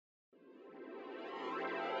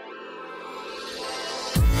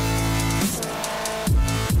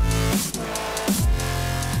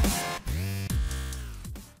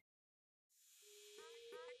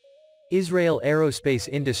Israel Aerospace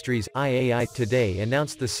Industries (IAI) today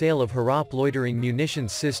announced the sale of Harop Loitering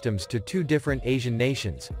Munitions systems to two different Asian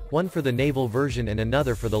nations, one for the naval version and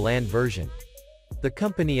another for the land version. The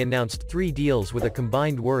company announced 3 deals with a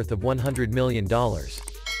combined worth of $100 million.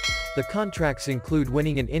 The contracts include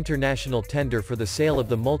winning an international tender for the sale of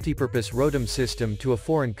the multipurpose ROTEM system to a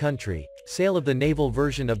foreign country, sale of the naval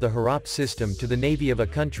version of the Harop system to the navy of a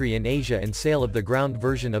country in Asia, and sale of the ground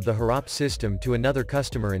version of the Harop system to another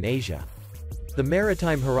customer in Asia. The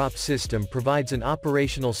maritime Harop system provides an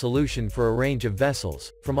operational solution for a range of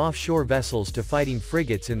vessels, from offshore vessels to fighting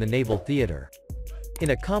frigates in the naval theater.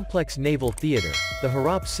 In a complex naval theater, the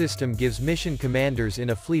Harop system gives mission commanders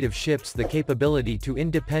in a fleet of ships the capability to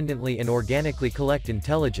independently and organically collect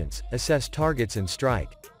intelligence, assess targets and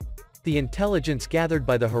strike. The intelligence gathered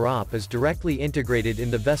by the Harop is directly integrated in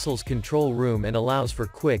the vessel's control room and allows for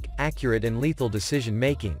quick, accurate and lethal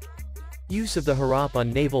decision-making. Use of the Harop on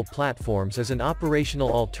naval platforms is an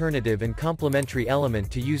operational alternative and complementary element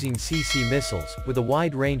to using CC missiles, with a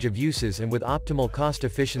wide range of uses and with optimal cost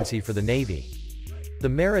efficiency for the Navy. The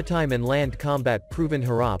maritime and land combat-proven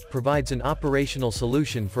Harop provides an operational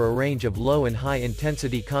solution for a range of low and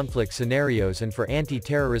high-intensity conflict scenarios and for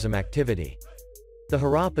anti-terrorism activity. The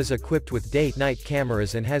Harop is equipped with day-night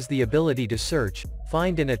cameras and has the ability to search,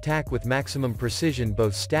 find and attack with maximum precision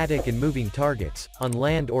both static and moving targets, on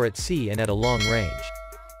land or at sea and at a long range.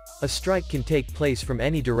 A strike can take place from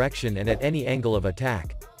any direction and at any angle of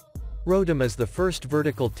attack. ROTEM is the first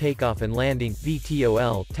vertical takeoff and landing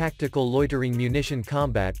 (VTOL) tactical loitering munition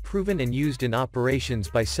combat proven and used in operations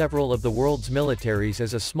by several of the world's militaries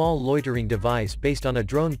as a small loitering device based on a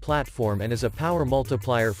drone platform and as a power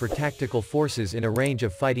multiplier for tactical forces in a range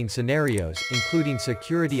of fighting scenarios, including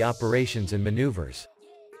security operations and maneuvers.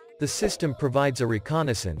 The system provides a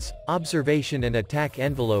reconnaissance, observation and attack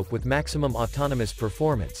envelope with maximum autonomous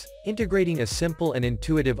performance, integrating a simple and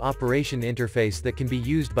intuitive operation interface that can be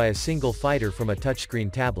used by a single fighter from a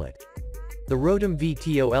touchscreen tablet. The ROTEM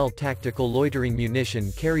VTOL tactical loitering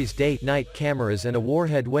munition carries day-night cameras and a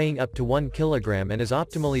warhead weighing up to 1 kilogram and is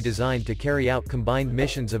optimally designed to carry out combined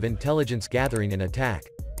missions of intelligence gathering and attack.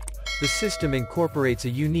 The system incorporates a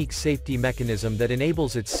unique safety mechanism that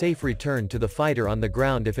enables its safe return to the fighter on the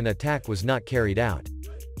ground if an attack was not carried out.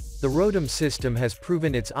 The ROTEM system has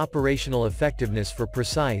proven its operational effectiveness for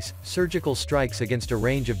precise, surgical strikes against a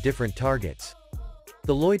range of different targets.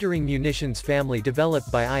 The loitering munitions family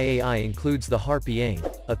developed by IAI includes the Harp-ing,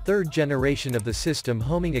 a third generation of the system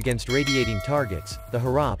homing against radiating targets, the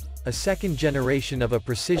Harop, a second generation of a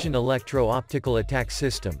precision electro-optical attack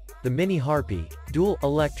system, the Mini Harpy, dual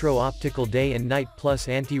electro-optical day and night plus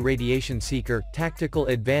anti-radiation seeker, tactical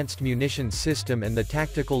advanced munitions system and the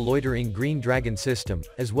tactical loitering Green Dragon system,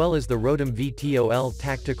 as well as the ROTEM VTOL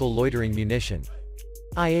tactical loitering munition.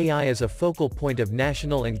 IAI is a focal point of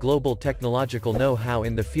national and global technological know-how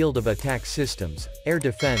in the field of attack systems, air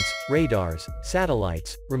defense, radars,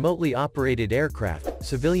 satellites, remotely operated aircraft,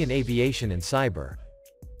 civilian aviation and cyber.